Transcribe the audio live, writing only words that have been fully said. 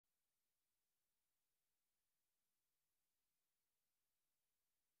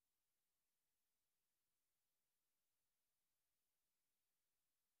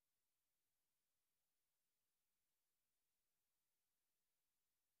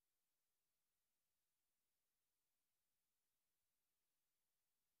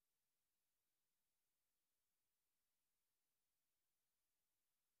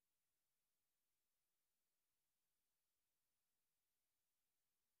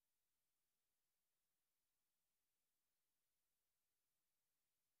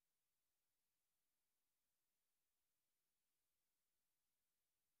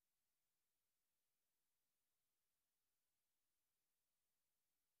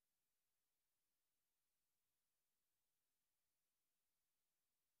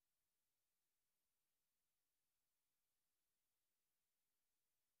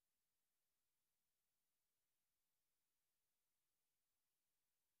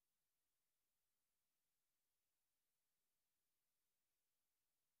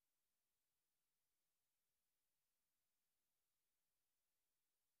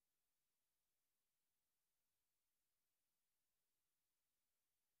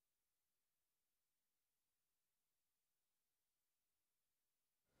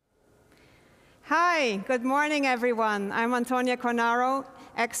Hi, good morning, everyone. I'm Antonia Cornaro,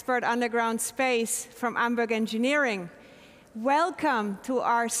 expert underground space from Amberg Engineering. Welcome to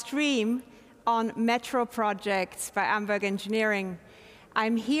our stream on metro projects by Amberg Engineering.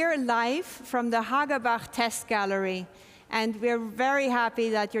 I'm here live from the Hagerbach test gallery, and we're very happy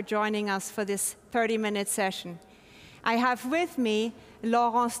that you're joining us for this 30-minute session. I have with me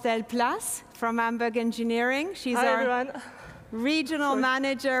Laurence Delplace from Amberg Engineering. She's our regional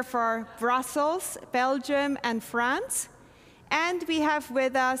manager for Brussels, Belgium, and France. And we have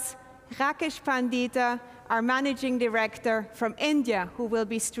with us Rakesh Pandita, our managing director from India, who will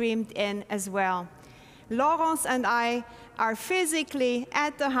be streamed in as well. Laurence and I are physically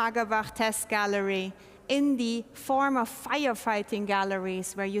at the Hagerbach test gallery in the form of firefighting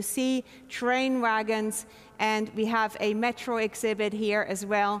galleries, where you see train wagons, and we have a metro exhibit here as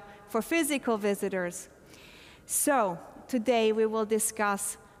well for physical visitors. So today we will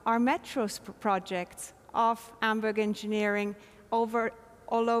discuss our metro projects of Amberg Engineering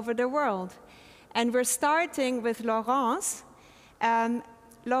all over the world. And we're starting with Laurence.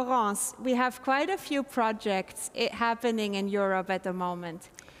 Laurence, we have quite a few projects happening in Europe at the moment.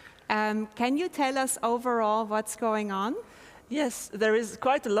 Can you tell us overall what's going on? Yes, there is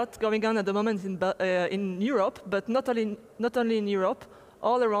quite a lot going on at the moment in Europe, but not only in Europe,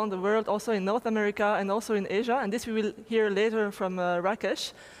 all around the world, also in North America and also in Asia, and this we will hear later from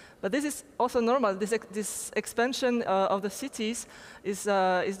Rakesh. But this is also normal. This expansion of the cities is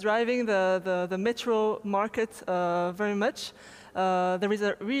driving the metro market very much. There is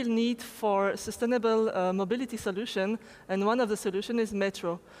a real need for sustainable mobility solution, and one of the solutions is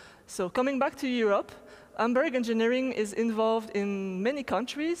metro. So coming back to Europe, Amberg Engineering is involved in many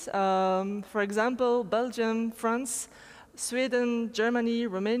countries. For example, Belgium, France, Sweden, Germany,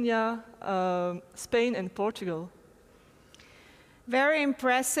 Romania, Spain, and Portugal. Very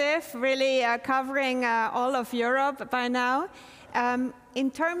impressive, really covering all of Europe by now. In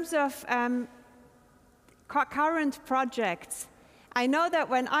terms of current projects, I know that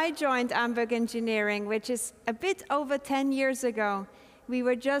when I joined Amberg Engineering, which is a bit over 10 years ago, we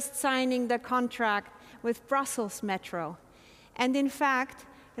were just signing the contract with Brussels Metro. And in fact,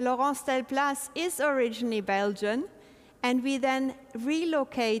 Laurence Delplace is originally Belgian, and we then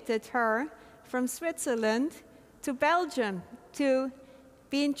relocated her from Switzerland to Belgium to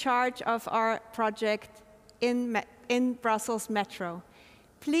be in charge of our project in Brussels Metro.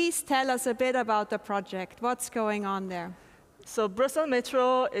 Please tell us a bit about the project. What's going on there? So Brussels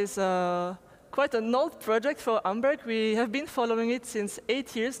Metro is quite an old project for Amberg. We have been following it since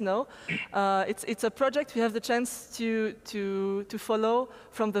 8 years now. It's a project we have the chance to follow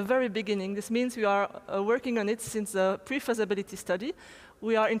from the very beginning. This means we are working on it since the pre-feasibility study.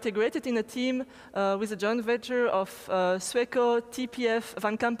 We are integrated in a team with a joint venture of Sweco, TPF,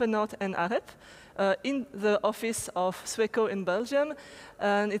 Van Kampennoord, and AREP in the office of Sweco in Belgium.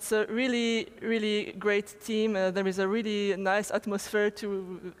 And it's a really, really great team. There is a really nice atmosphere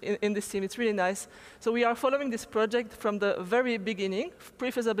in this team. It's really nice. So we are following this project from the very beginning,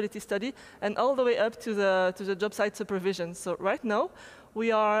 pre-feasibility study, and all the way up to the job site supervision. So right now,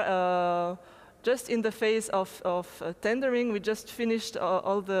 we are just in the phase of tendering. We just finished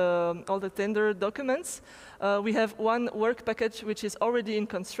all the tender documents. We have one work package which is already in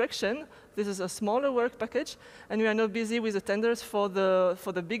construction. This is a smaller work package, and we are now busy with the tenders for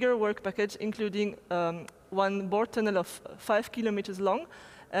the bigger work package, including one bored tunnel of 5 kilometers long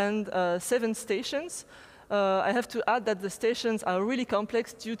and 7 stations. I have to add that the stations are really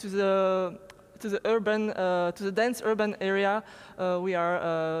complex due to the dense urban area we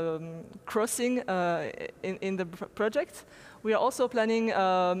are crossing in the project. We are also planning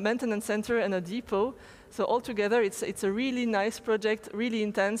a maintenance center and a depot. So altogether, it's a really nice project, really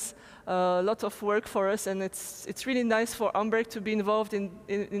intense, a lot of work for us, and it's really nice for Amberg to be involved in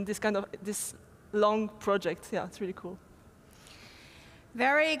this long project. Yeah, it's really cool.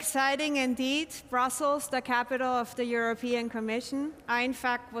 Very exciting indeed. Brussels, the capital of the European Commission. I, in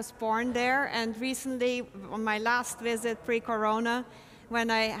fact, was born there, and recently, on my last visit pre-corona, when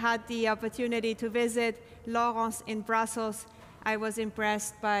I had the opportunity to visit Laurence in Brussels, I was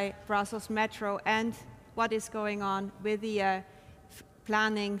impressed by Brussels Metro and what is going on with the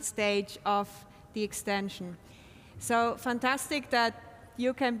planning stage of the extension. So fantastic that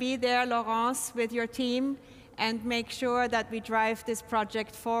you can be there, Laurence, with your team, and make sure that we drive this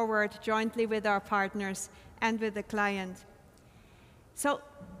project forward jointly with our partners and with the client. So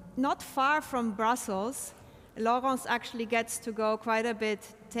not far from Brussels, Laurence actually gets to go quite a bit,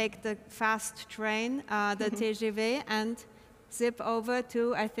 take the fast train, the TGV, and zip over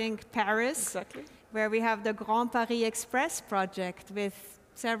to, I think, Paris, exactly, where we have the Grand Paris Express project with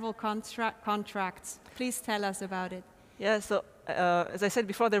several contracts. Please tell us about it. Yeah, so as I said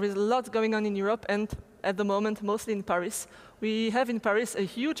before, there is a lot going on in Europe, and at the moment, mostly in Paris. We have in Paris a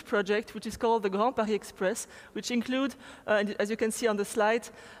huge project, which is called the Grand Paris Express, which include, as you can see on the slide,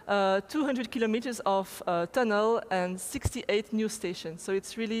 200 kilometers of tunnel and 68 new stations. So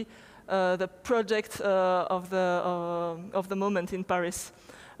it's really the project of the moment in Paris.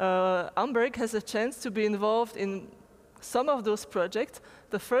 Amberg has a chance to be involved in some of those projects.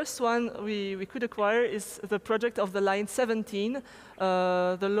 The first one we could acquire is the project of the line 17,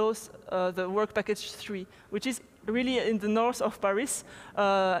 the work package 3, which is really in the north of Paris,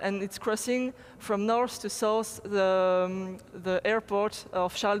 and it's crossing from north to south the airport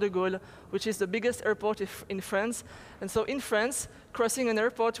of Charles de Gaulle, which is the biggest airport in France. And so in France, crossing an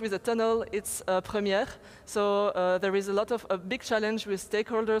airport with a tunnel, it's a première. So there is a big challenge with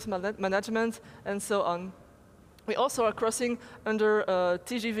stakeholders, management, and so on. We also are crossing under a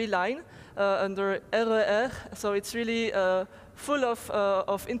TGV line, under RER, so it's really full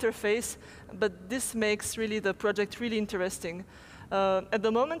of interface, but this makes really the project really interesting. At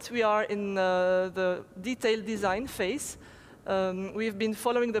the moment, we are in the detailed design phase. We've been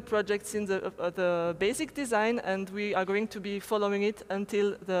following the project since the basic design, and we are going to be following it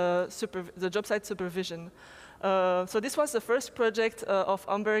until the job site supervision. So this was the first project of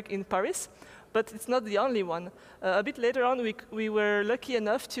Amberg in Paris. But it's not the only one. A bit later on, we were lucky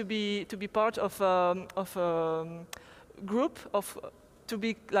enough to be part of a group to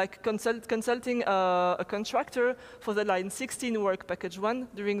be like consulting a contractor for the line 16 work package 1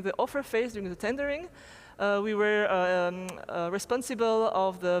 during the offer phase, during the tendering. We were responsible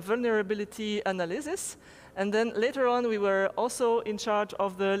of the vulnerability analysis. And then later on, we were also in charge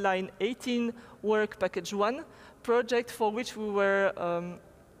of the line 18 work package 1 project, for which we were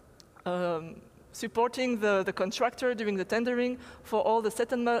supporting the contractor during the tendering for all the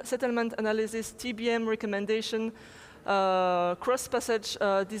settlement analysis, TBM recommendation, cross-passage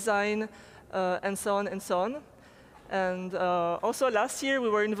design, and so on and so on. And also last year we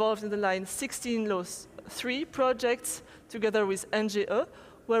were involved in the line 16 Los 3 projects together with NGE,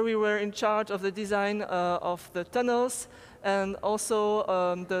 where we were in charge of the design of the tunnels and also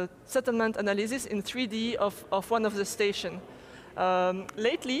the settlement analysis in 3D of one of the stations.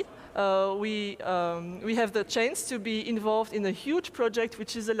 Lately, we have the chance to be involved in a huge project,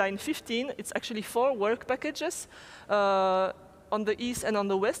 which is the line 15. It's actually 4 work packages on the east and on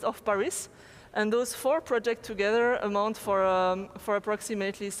the west of Paris. And those 4 projects together amount for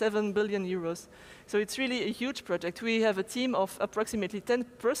approximately 7 billion euros. So it's really a huge project. We have a team of approximately 10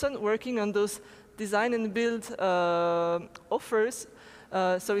 persons working on those design and build offers.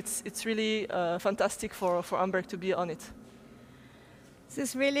 So it's really fantastic for Amberg to be on it. This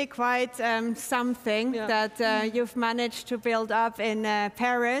is really quite something that you've managed to build up in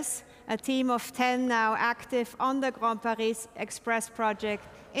Paris, a team of 10 now active on the Grand Paris Express project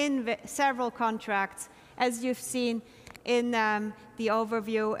in several contracts, as you've seen in the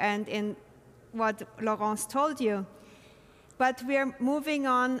overview and in what Laurence told you. But we're moving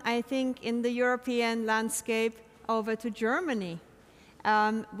on, I think, in the European landscape over to Germany.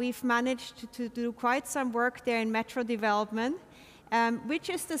 We've managed to do quite some work there in metro development. Which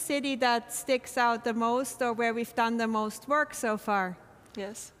is the city that sticks out the most, or where we've done the most work so far?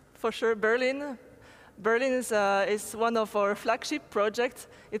 Yes, for sure, Berlin. Berlin is one of our flagship projects.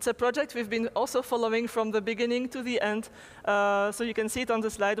 It's a project we've been also following from the beginning to the end. So you can see it on the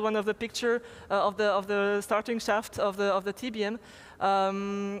slide, one of the picture of the starting shaft of the TBM.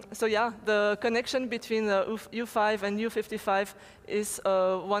 So yeah, the connection between the U5 and U55 is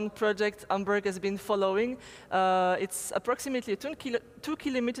one project Amberg has been following. It's approximately a 2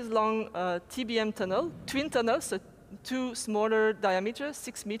 kilometers long TBM tunnel, twin tunnels, so 2 smaller diameters,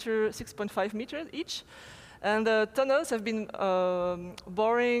 6.5 meters each. And the tunnels have been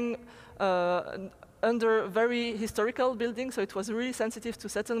boring under very historical buildings, so it was really sensitive to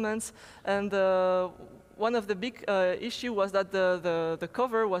settlements. And one of the big issue was that the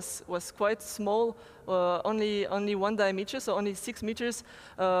cover was quite small, only 1 diameter, so only 6 meters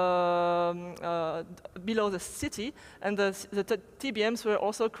below the city, and the TBMs were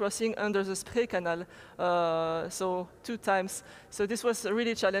also crossing under the Spree Canal, so 2 times. So this was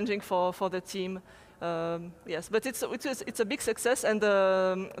really challenging for the team. Yes, but it's a big success, and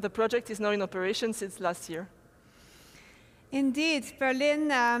the project is now in operation since last year. Indeed,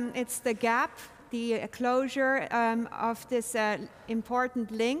 Berlin, it's the gap, the closure of this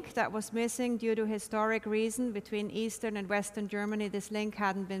important link that was missing due to historic reason between Eastern and Western Germany. This link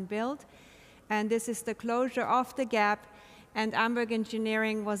hadn't been built. And this is the closure of the gap. And Amberg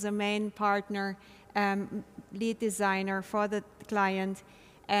Engineering was a main partner, lead designer for the client.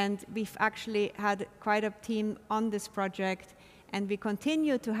 And we've actually had quite a team on this project, and we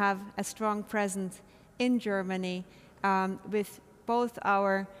continue to have a strong presence in Germany with both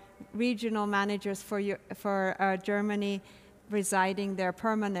our regional managers for Germany residing there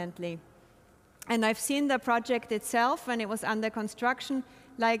permanently. And I've seen the project itself when it was under construction.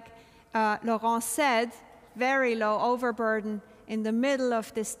 Like Laurence said, very low overburden in the middle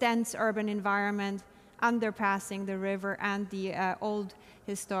of this dense urban environment, underpassing the river and the old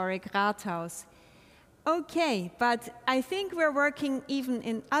historic Rathaus. Okay, but I think we're working even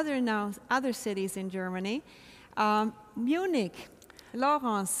in other cities in Germany. Munich,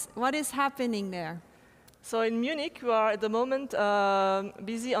 Laurence, what is happening there? So in Munich, we are at the moment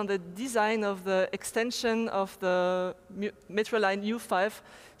busy on the design of the extension of the metro line U5,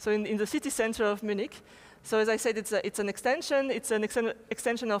 so in the city center of Munich. So as I said, it's an extension. It's an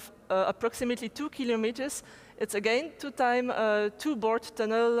extension of approximately 2 kilometers. It's again two-board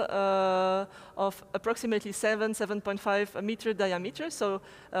tunnel of approximately 7.5 meter diameter. So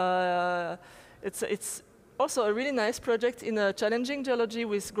it's also a really nice project in a challenging geology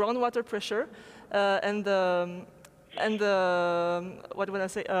with groundwater pressure. What would I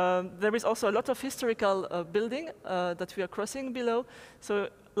say? There is also a lot of historical building that we are crossing below, so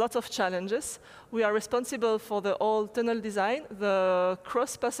lots of challenges. We are responsible for the whole tunnel design, the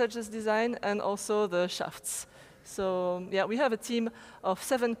cross passages design, and also the shafts. So yeah, we have a team of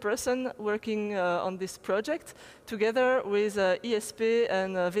 7 persons working on this project, together with ESP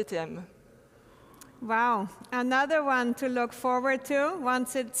and VTM. Wow, another one to look forward to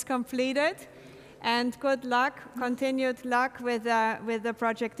once it's completed. And good luck, continued luck with the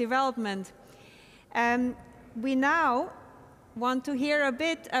project development. We now want to hear a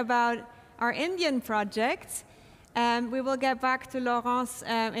bit about our Indian projects. We will get back to Laurence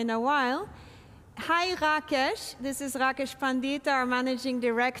in a while. Hi, Rakesh. This is Rakesh Pandita, our Managing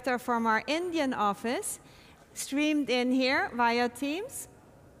Director from our Indian office, streamed in here via Teams.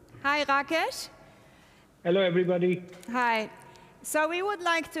 Hi, Rakesh. Hello, everybody. Hi. So we would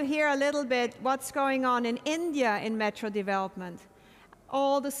like to hear a little bit what's going on in India in metro development.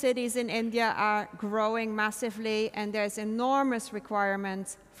 All the cities in India are growing massively, and there's enormous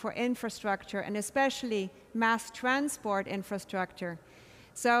requirements for infrastructure, and especially mass transport infrastructure.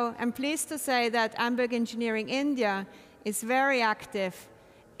 So I'm pleased to say that Amberg Engineering India is very active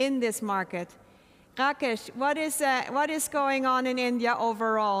in this market. Rakesh, what is going on in India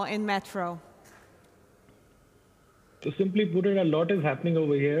overall in metro? To simply put it, a lot is happening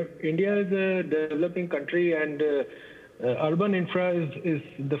over here. India is a developing country, and urban infra is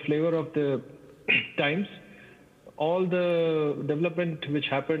the flavor of the times. All the development which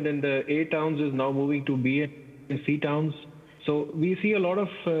happened in the A towns is now moving to B and C towns. So we see a lot of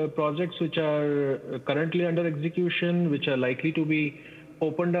projects which are currently under execution, which are likely to be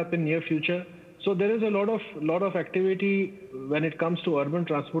opened up in near future. So there is a lot of activity when it comes to urban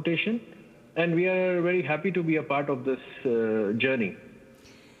transportation. And we are very happy to be a part of this journey.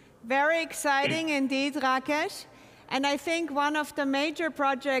 Very exciting indeed, Rakesh. And I think one of the major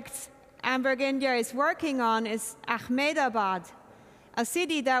projects Amberg India is working on is Ahmedabad, a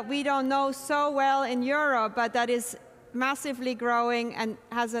city that we don't know so well in Europe, but that is massively growing and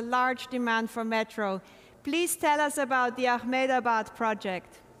has a large demand for metro. Please tell us about the Ahmedabad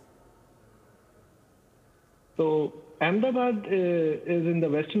project. So Ahmedabad is in the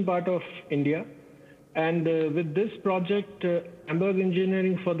western part of India, and with this project, Amberg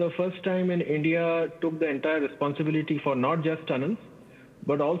Engineering for the first time in India took the entire responsibility for not just tunnels,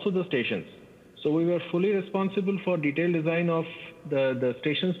 but also the stations. So we were fully responsible for detailed design of the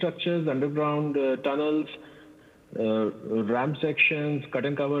station structures, underground tunnels, ramp sections, cut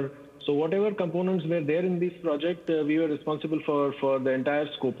and cover. So whatever components were there in this project, we were responsible for the entire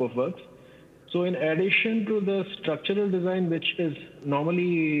scope of works. So in addition to the structural design, which is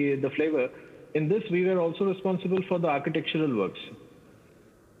normally the flavor, in this we were also responsible for the architectural works.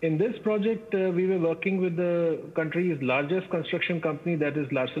 In this project, we were working with the country's largest construction company, that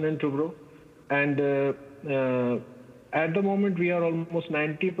is Larsen & Toubro. And at the moment, we are almost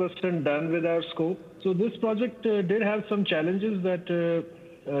 90% done with our scope. So this project did have some challenges that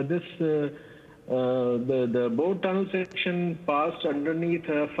the board tunnel section passed underneath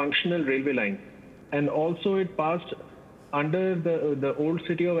a functional railway line, and also it passed under the old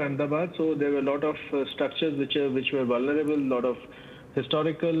city of Ahmedabad. So there were a lot of structures which were vulnerable, a lot of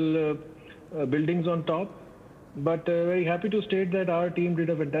historical buildings on top. But very happy to state that our team did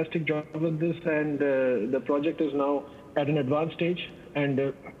a fantastic job with this, and the project is now at an advanced stage,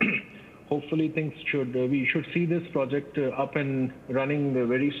 and hopefully we should see this project up and running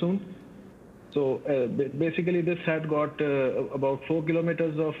very soon. So basically, this had got about 4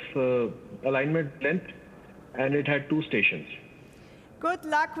 kilometers of alignment length, and it had 2 stations. Good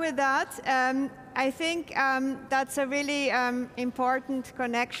luck with that. I think that's a really important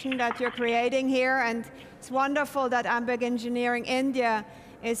connection that you're creating here, and it's wonderful that Amberg Engineering India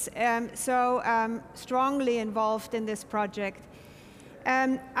is so strongly involved in this project.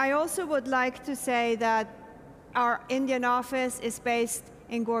 I also would like to say that our Indian office is based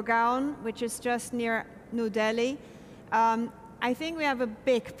in Gurgaon, which is just near New Delhi. I think we have a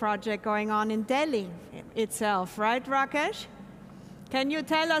big project going on in Delhi itself, right, Rakesh? Can you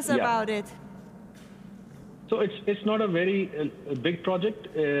tell us about it? So it's not a very big project.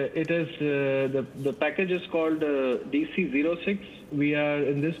 It is the package is called DC06. We are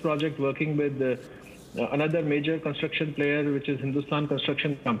in this project working with another major construction player, which is Hindustan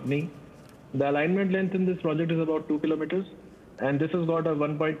Construction Company. The alignment length in this project is about 2 kilometers, and this has got a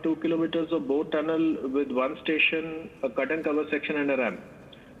 1.2 kilometers of boat tunnel with 1 station, a cut and cover section, and a ramp.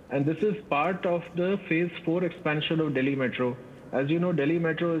 And this is part of the phase 4 expansion of Delhi Metro. As you know, Delhi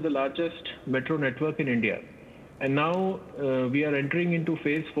Metro is the largest metro network in India. And now we are entering into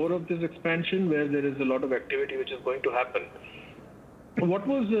phase 4 of this expansion, where there is a lot of activity which is going to happen. What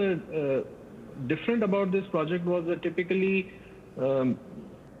was different about this project was that typically,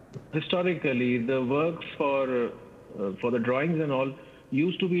 historically, the works for the drawings and all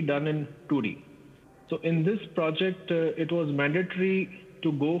used to be done in 2D. So in this project, it was mandatory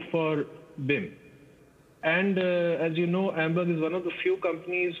to go for BIM. And as you know, Amberg is one of the few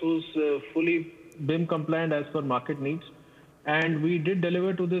companies who's fully BIM compliant as per market needs. And we did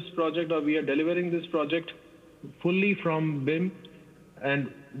deliver to this project, or we are delivering this project fully from BIM.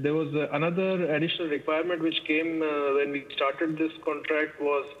 And there was another additional requirement which came when we started this contract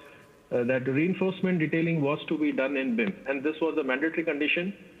was that reinforcement detailing was to be done in BIM. And this was a mandatory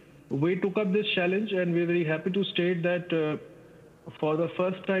condition. We took up this challenge, and we're very happy to state that for the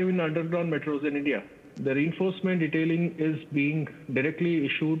first time in underground metros in India, the reinforcement detailing is being directly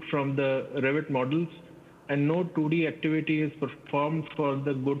issued from the Revit models, and no 2D activity is performed for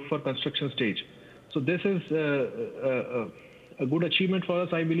the good for construction stage. So this is a good achievement for us,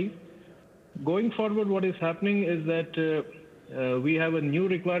 I believe. Going forward, what is happening is that we have a new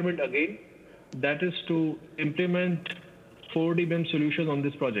requirement again, that is to implement 4D BIM solutions on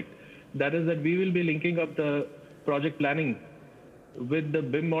this project. That is that we will be linking up the project planning with the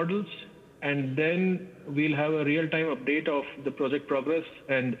BIM models, and then we'll have a real-time update of the project progress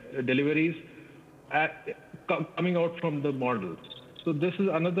and deliveries coming out from the models. So this is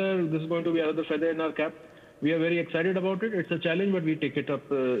going to be another feather in our cap. We are very excited about it. It's a challenge, but we take it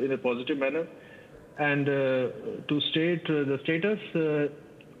up in a positive manner. And to state the status,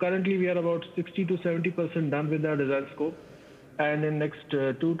 currently we are about 60 to 70% done with our design scope. And in next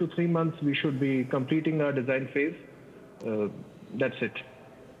 2 to 3 months, we should be completing our design phase. That's it.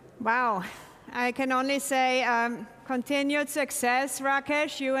 Wow. I can only say continued success,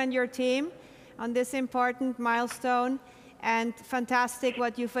 Rakesh, you and your team, on this important milestone, and fantastic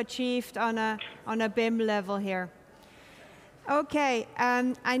what you've achieved on a BIM level here. Okay,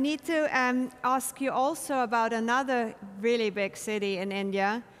 I need to ask you also about another really big city in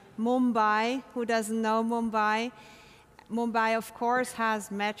India, Mumbai. Who doesn't know Mumbai? Mumbai, of course, has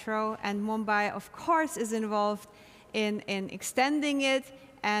metro, and Mumbai, of course, is involved in extending it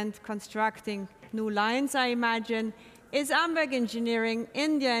and constructing new lines, I imagine. Is Amberg Engineering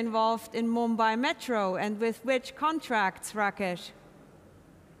India involved in Mumbai Metro, and with which contracts, Rakesh?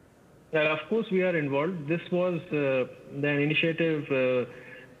 Yeah, of course we are involved. This was an initiative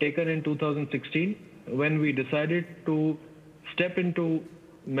taken in 2016 when we decided to step into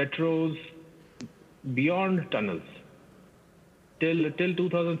metros beyond tunnels. Till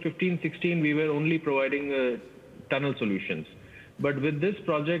 2015-16, we were only providing tunnel solutions. But with this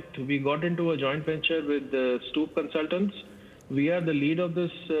project, we got into a joint venture with Stoop Consultants. We are the lead of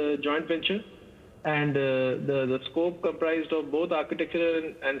this joint venture, and the scope comprised of both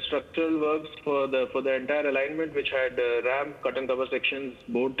architectural and structural works for the entire alignment, which had ramp, cut and cover sections,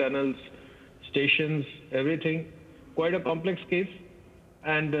 boat tunnels, stations, everything. Quite a complex case.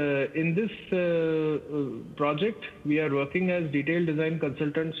 And in this project, we are working as detailed design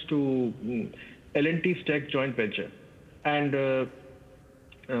consultants to L&T Stack joint venture. And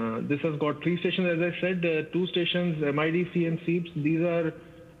this has got 3 stations, as I said, 2 stations, MIDC and SEEPs. These are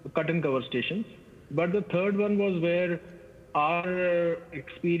cut and cover stations. But the third one was where our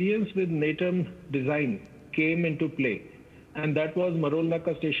experience with NATEM design came into play. And that was Marol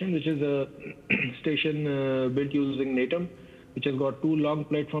Naka station, which is a station built using NATEM, which has got 2 long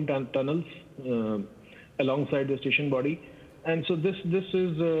platform tunnels alongside the station body. And so this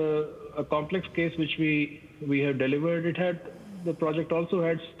is a complex case which we have delivered. The project also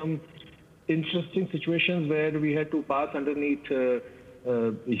had some interesting situations where we had to pass underneath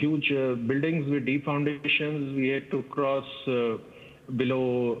huge buildings with deep foundations. We had to cross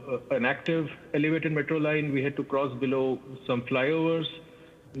below an active elevated metro line. We had to cross below some flyovers.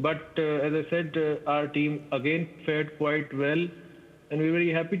 But as I said, our team again fared quite well. And we're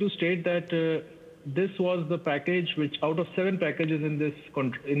very happy to state that this was the package which, out of 7 packages in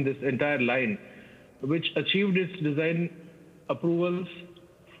this entire line, which achieved its design approvals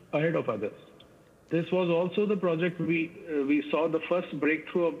ahead of others. This was also the project we saw the first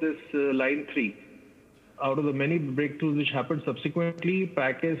breakthrough of this line 3. Out of the many breakthroughs which happened subsequently,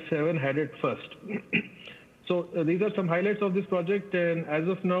 package 7 had it first. So these are some highlights of this project, and as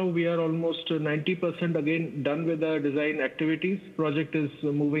of now we are almost 90% again done with the design activities. Project is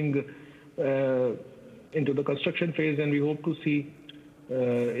moving into the construction phase, and we hope to see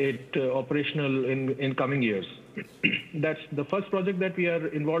it operational in coming years. That's the first project that we are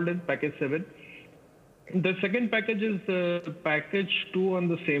involved in, package 7. The second package is package 2 on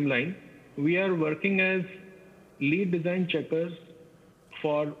the same line. We are working as lead design checkers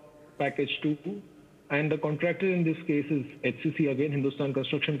for package 2, and the contractor in this case is HCC, again, Hindustan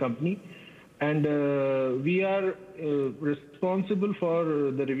Construction Company. And we are responsible for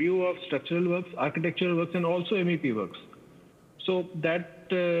the review of structural works, architectural works, and also MEP works. So that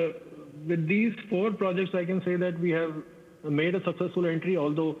with these 4 projects, I can say that we have made a successful entry,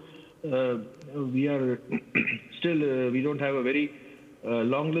 although we are still, we don't have a very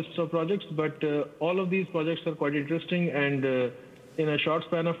long list of projects, but all of these projects are quite interesting, and in a short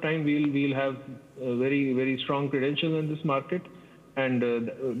span of time, we'll have very, very strong credentials in this market, and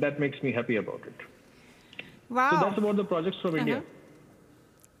that makes me happy about it. Wow. So that's about the projects from India.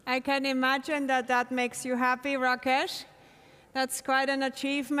 I can imagine that makes you happy, Rakesh. That's quite an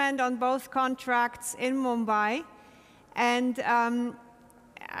achievement on both contracts in Mumbai. And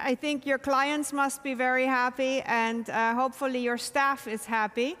I think your clients must be very happy, and hopefully your staff is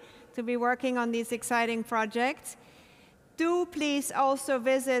happy to be working on these exciting projects. Do please also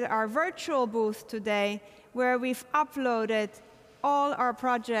visit our virtual booth today, where we've uploaded all our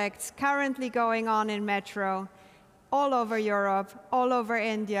projects currently going on in Metro, all over Europe, all over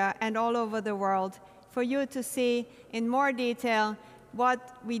India, and all over the world, for you to see in more detail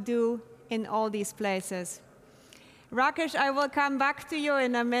what we do in all these places. Rakesh, I will come back to you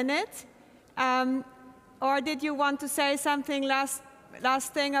in a minute. Or did you want to say something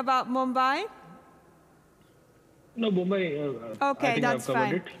last thing about Mumbai? No, Mumbai, okay, I think that's I've covered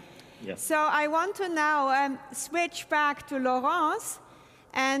fine. it. Yeah. So I want to now switch back to Laurence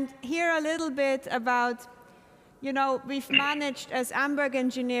and hear a little bit about, you know, we've managed as Amberg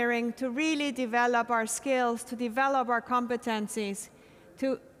Engineering to really develop our skills, to develop our competencies,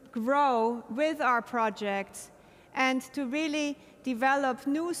 to grow with our projects, and to really develop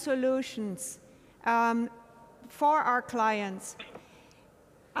new solutions for our clients.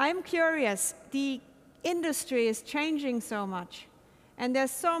 I'm curious, the industry is changing so much, and there's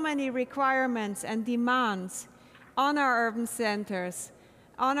so many requirements and demands on our urban centers,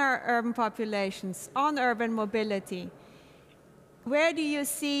 on our urban populations, on urban mobility. Where do you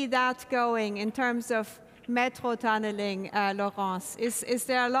see that going in terms of metro tunneling, Laurence? Is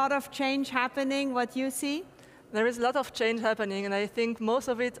there a lot of change happening, what you see? There is a lot of change happening, and I think most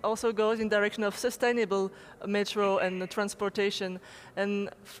of it also goes in the direction of sustainable metro and transportation. And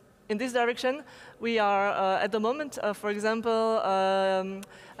in this direction, we are at the moment, for example,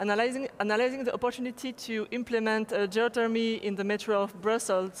 analyzing the opportunity to implement geothermy in the metro of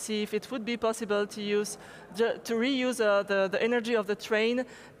Brussels, see if it would be possible to reuse the energy of the train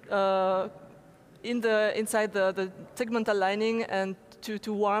inside the segmental lining, and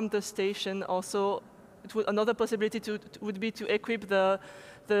to warm the station. Also, another possibility would be to equip the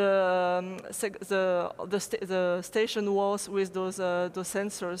station walls with those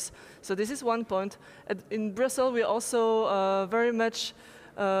sensors. So this is one point. In Brussels, we're also very much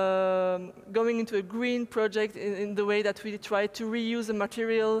going into a green project in the way that we try to reuse the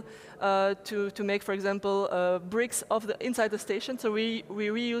material to make, for example, bricks inside the station. So we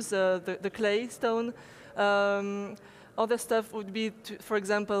reuse the clay stone. Other stuff would be, for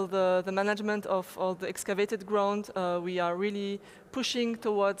example, the management of all the excavated ground. We are really pushing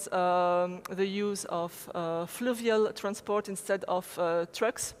towards the use of fluvial transport instead of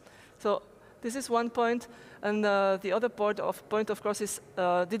trucks. So this is one point. And the other point, of course, is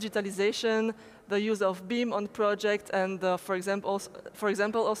digitalization, the use of BIM on project, and for example,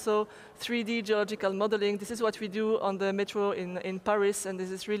 also 3D geological modeling. This is what we do on the metro in Paris, and this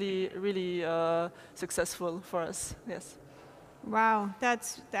is really, really successful for us. Yes. Wow,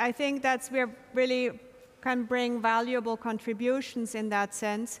 I think we really can bring valuable contributions in that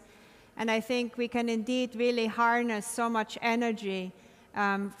sense. And I think we can indeed really harness so much energy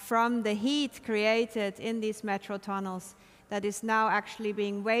from the heat created in these metro tunnels that is now actually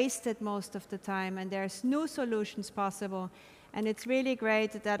being wasted most of the time, and there's new solutions possible. And it's really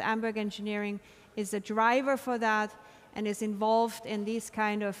great that Amberg Engineering is a driver for that and is involved in these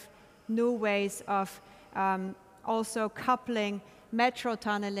kind of new ways of also coupling metro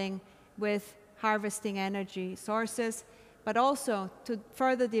tunneling with harvesting energy sources, but also to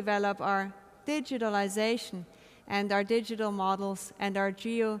further develop our digitalization and our digital models and our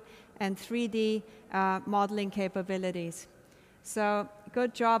geo and 3D modeling capabilities. So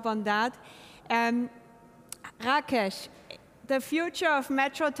good job on that. Rakesh, the future of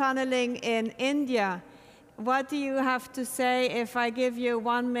metro tunneling in India, what do you have to say if I give you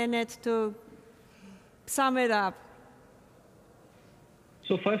 1 minute to sum it up?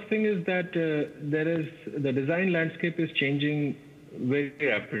 So first thing is that the design landscape is changing very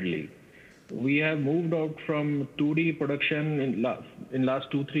rapidly. We have moved out from 2D production in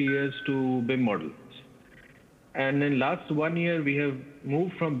last 2-3 years to BIM models. And in last 1 year, we have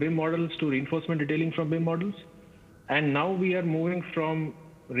moved from BIM models to reinforcement detailing from BIM models. And now we are moving from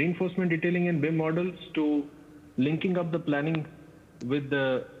reinforcement detailing in BIM models to linking up the planning with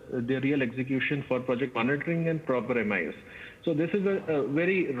the real execution for project monitoring and proper MIS. So this is a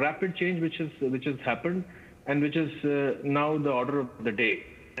very rapid change which has happened and which is now the order of the day.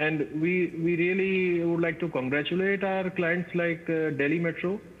 And we really would like to congratulate our clients like Delhi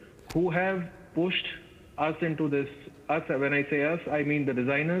Metro, who have pushed us into this. Us, when I say us, I mean the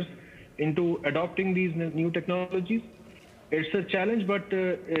designers, into adopting these new technologies. It's a challenge, but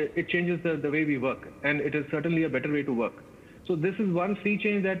it changes the way we work, and it is certainly a better way to work. So this is one sea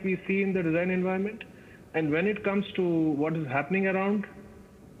change that we see in the design environment. And when it comes to what is happening around,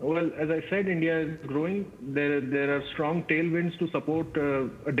 well, as I said, India is growing. There are strong tailwinds to support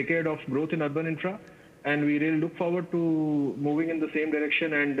a decade of growth in urban infra. And we really look forward to moving in the same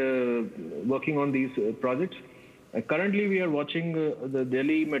direction and working on these projects. Currently, we are watching the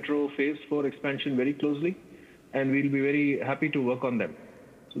Delhi Metro Phase 4 expansion very closely, and we'll be very happy to work on them.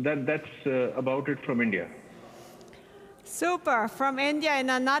 So that's about it from India. Super. From India, in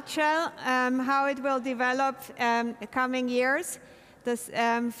a nutshell, how it will develop in the coming years, the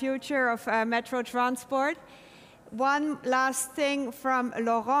future of metro transport. One last thing from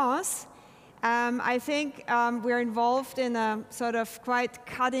Laurence. I think we're involved in a sort of quite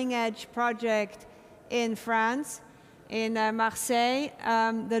cutting-edge project in France, in Marseille,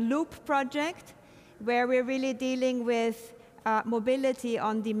 the Loop project, where we're really dealing with mobility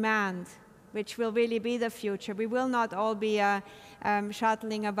on demand, which will really be the future. We will not all be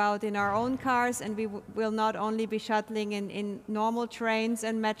shuttling about in our own cars, and we will not only be shuttling in normal trains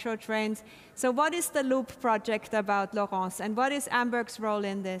and metro trains. So what is the Loop project about, Laurence, and what is Amberg's role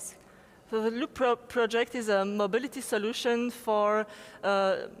in this? So the Loop project is a mobility solution for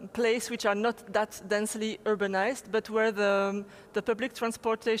places which are not that densely urbanized, but where the public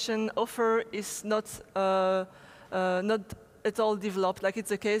transportation offer is not at all developed, like it's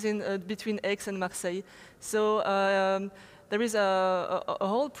the case in between Aix and Marseille. So there is a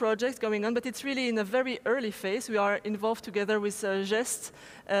whole project going on, but it's really in a very early phase. We are involved together with Gest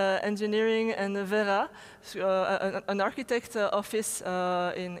Engineering and Vera, an architect office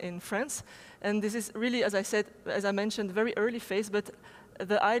in France. And this is really, as I mentioned, very early phase, but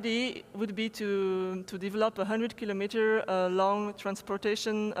the idea would be to develop a 100-kilometer long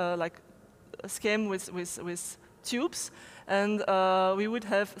transportation like scheme with tubes. And we would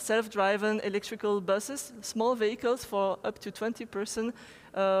have self-driven electrical buses, small vehicles for up to 20 persons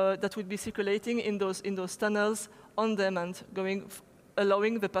that would be circulating in those tunnels on demand,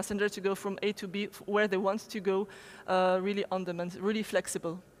 allowing the passenger to go from A to B where they want to go, really on demand, really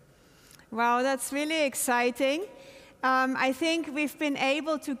flexible. Wow, that's really exciting. I think we've been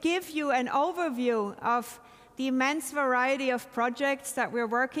able to give you an overview of the immense variety of projects that we're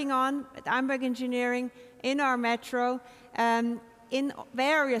working on at Amberg Engineering in our metro, in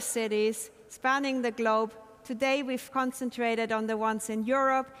various cities spanning the globe. Today we've concentrated on the ones in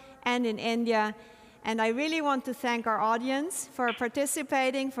Europe and in India. And I really want to thank our audience for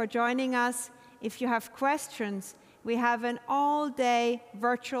participating, for joining us. If you have questions, we have an all-day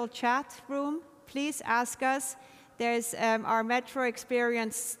virtual chat room. Please ask us. There's our Metro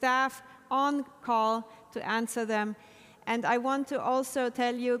Experience staff on call to answer them. And I want to also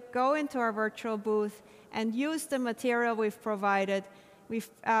tell you, go into our virtual booth and use the material we've provided. We've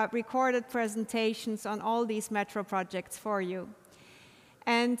recorded presentations on all these metro projects for you.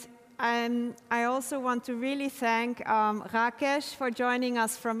 And I also want to really thank Rakesh for joining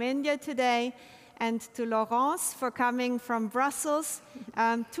us from India today, and to Laurence for coming from Brussels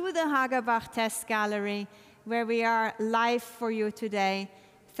to the Hagerbach Test Gallery, where we are live for you today.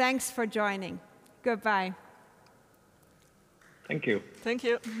 Thanks for joining. Goodbye. Thank you. Thank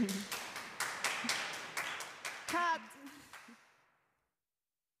you. Cut.